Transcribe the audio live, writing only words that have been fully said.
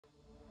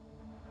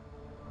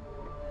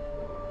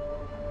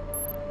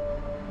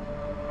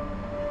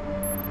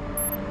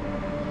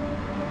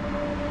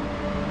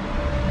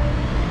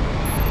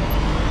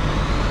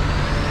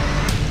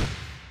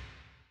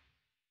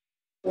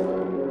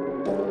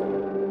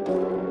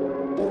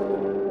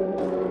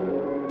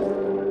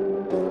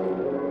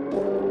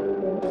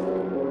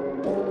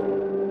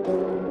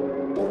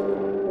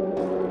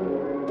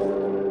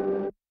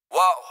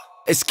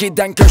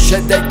Eskiden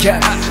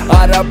köşedeyken,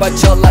 araba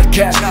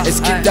çalarken,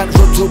 eskiden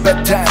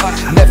rutubetten,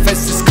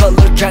 nefessiz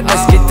kalırken,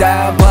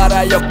 eskiden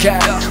para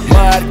yokken,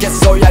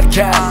 herkes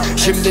soyarken,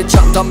 şimdi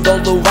çantam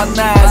dolu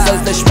vana,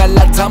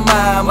 sözleşmeler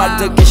tamam,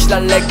 artık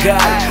işler legal,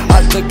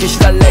 artık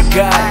işler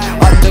legal,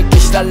 artık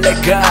işler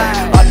legal,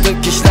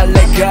 artık işler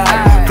legal.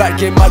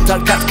 Vergim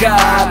artar kat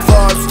kat,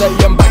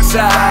 force'dayım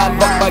baksan,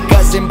 bak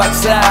magazin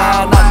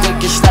baksan,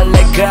 artık işler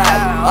legal,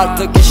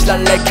 artık işler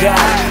legal,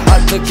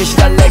 artık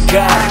işler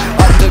legal,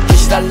 artık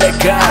işler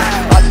legal,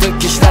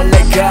 artık işler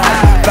legal.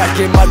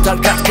 Vergim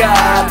artar kat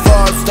kat,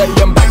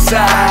 force'dayım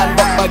baksan,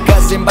 bak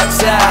magazin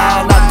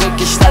baksan,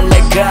 artık işler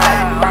legal.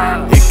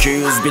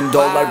 200.000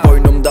 dolar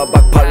boynumda,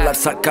 bak parlar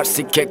sarkar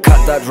sike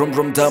kadar,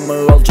 umrumda mı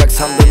olacak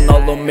sandın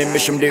oğlum,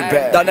 inmişim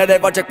dibe. Daha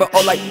nereye varacak bu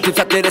olay,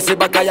 timsat neresi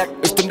bak ayak,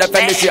 üstümde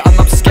fen işi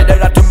anlamsız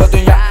gelir tüm bu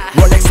dünya.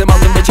 Rolex'im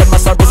aldım geçen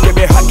masar buz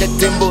gibi, hak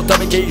ettim bu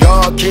tabii ki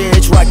yok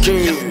hiç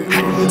vakit.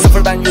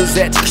 Sıfırdan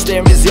 100'e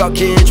çıkıştığımız yok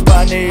hiç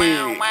panik.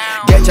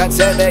 Geçen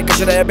sene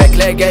kaşıraya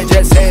bekle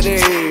gece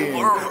seri,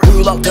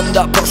 uyul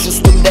altımda Porsche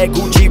üstümde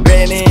Gucci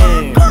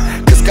benim.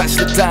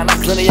 Kıskançlıktan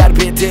aklını yer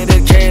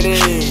bitirir keri,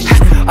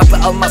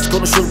 aklı almaz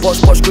konuşur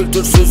boş boş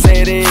kültürsüz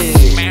eri.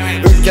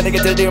 Ülkene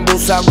getirdiğim bu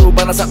sound'u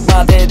bana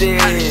satma dedi,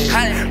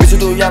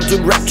 bizi duyan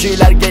tüm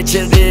rapçiler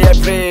geçirdi hep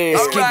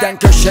risk. Eskiden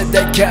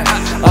köşedeyken,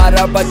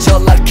 araba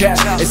çalarken,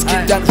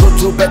 eskiden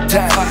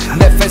rutubetten,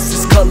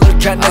 nefessiz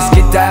kalırken,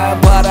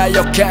 eskiden para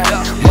yokken,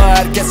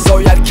 herkes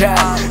soyarken,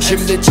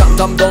 şimdi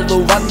çantam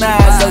dolu vana,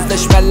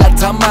 sözleşmeler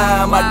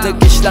tamam,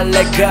 artık işler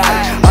legal,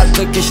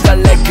 artık işler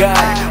legal,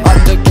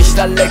 artık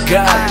işler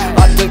legal,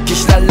 artık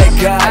işler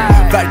legal.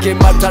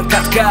 Vergim artar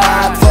kat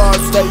kat,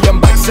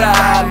 force'dayım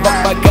baksan, bak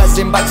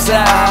magazin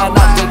baksan,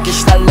 artık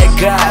işler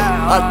legal,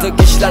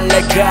 artık işler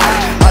legal,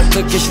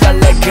 artık işler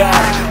legal,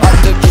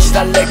 artık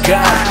işler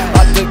legal,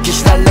 artık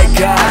işler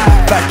legal.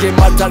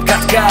 Vergim artar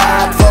kat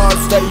kat,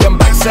 force'dayım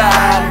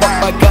baksan,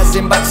 bak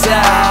magazin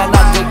baksan,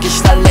 artık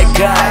işler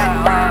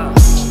legal.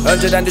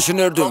 Önceden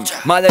düşünürdüm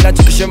mahalleden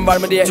çıkışım var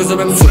mı diye,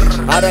 çözümüm sur.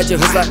 Aracı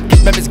hızla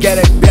gitmemiz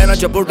gerek, bir an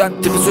önce buradan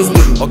tipi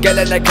süzdür. O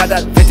gelene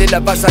kadar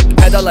fethiyle varsak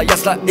pedala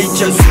yasla iç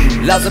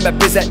çözüm. Lazım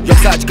hep bize,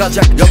 yoksa aç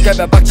kalacak, yok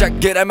eve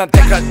bakacak, giremem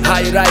tekrar.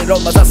 Hayır hayır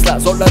olmaz asla,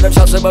 zorlarım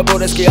şansımı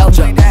bu riski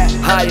alacağım.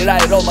 Hayır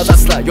hayır olmaz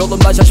asla,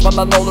 yolumdan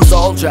şaşmamdan ne olursa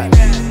olacak.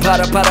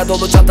 Para para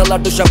dolu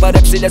çantalar duş yapar,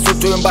 hepsiyle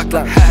sürtüğüm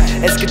baklan.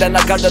 Eskiden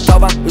akardı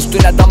tavan,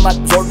 üstüne damlar,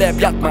 zorda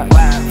hep yatma.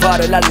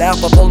 Farelerle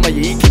ahbap olmayı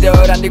iyi ki de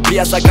öğrendik,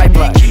 piyasa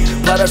kayıplar.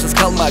 Parasız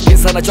kalmak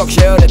insana çok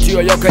şey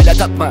öğretiyor, yok öyle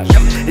tatmak.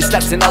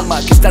 İstersin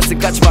almak, istersin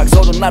kaçmak,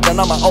 sorunlardan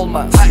ama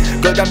olmaz.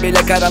 Gölgen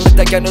bile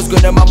karanlıktayken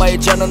üzgünüm ama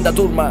hiç yanında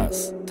durmaz.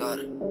 Dar,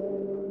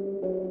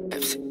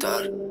 hepsi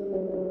dar,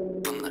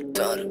 bunlar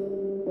dar,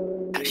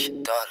 her şey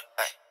dar,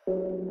 ay.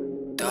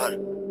 Dar,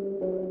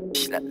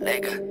 işler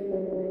legal,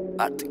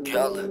 artık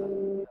yolu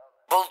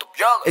buldum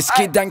yol.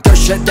 Eskiden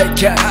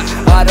köşedeyken,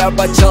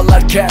 araba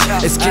çalarken,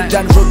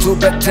 eskiden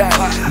rutubetten,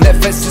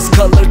 nefessiz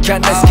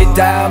kalırken,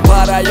 eskiden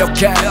para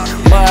yokken,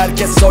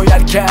 herkes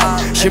soyarken,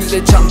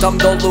 şimdi çantam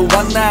dolu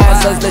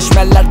vana,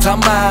 sözleşmeler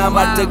tamam,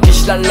 artık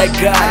işler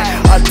legal,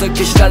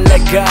 artık işler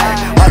legal,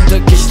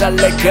 artık işler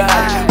legal,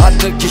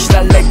 artık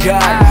işler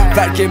legal.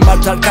 Vergim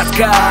artar kat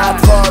kat,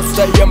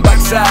 force'dayım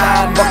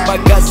baksan, bak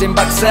magazin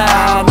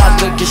baksan,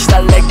 artık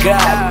işler legal,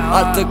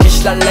 artık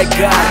işler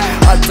legal,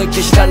 artık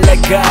işler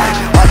legal,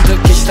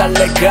 artık işler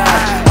legal,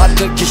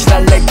 artık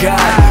işler legal.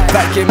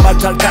 Vergim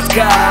artar kat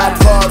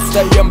kat,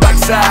 force'dayım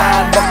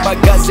baksan, bak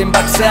magazin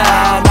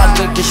baksan,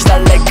 artık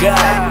işler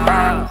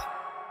legal.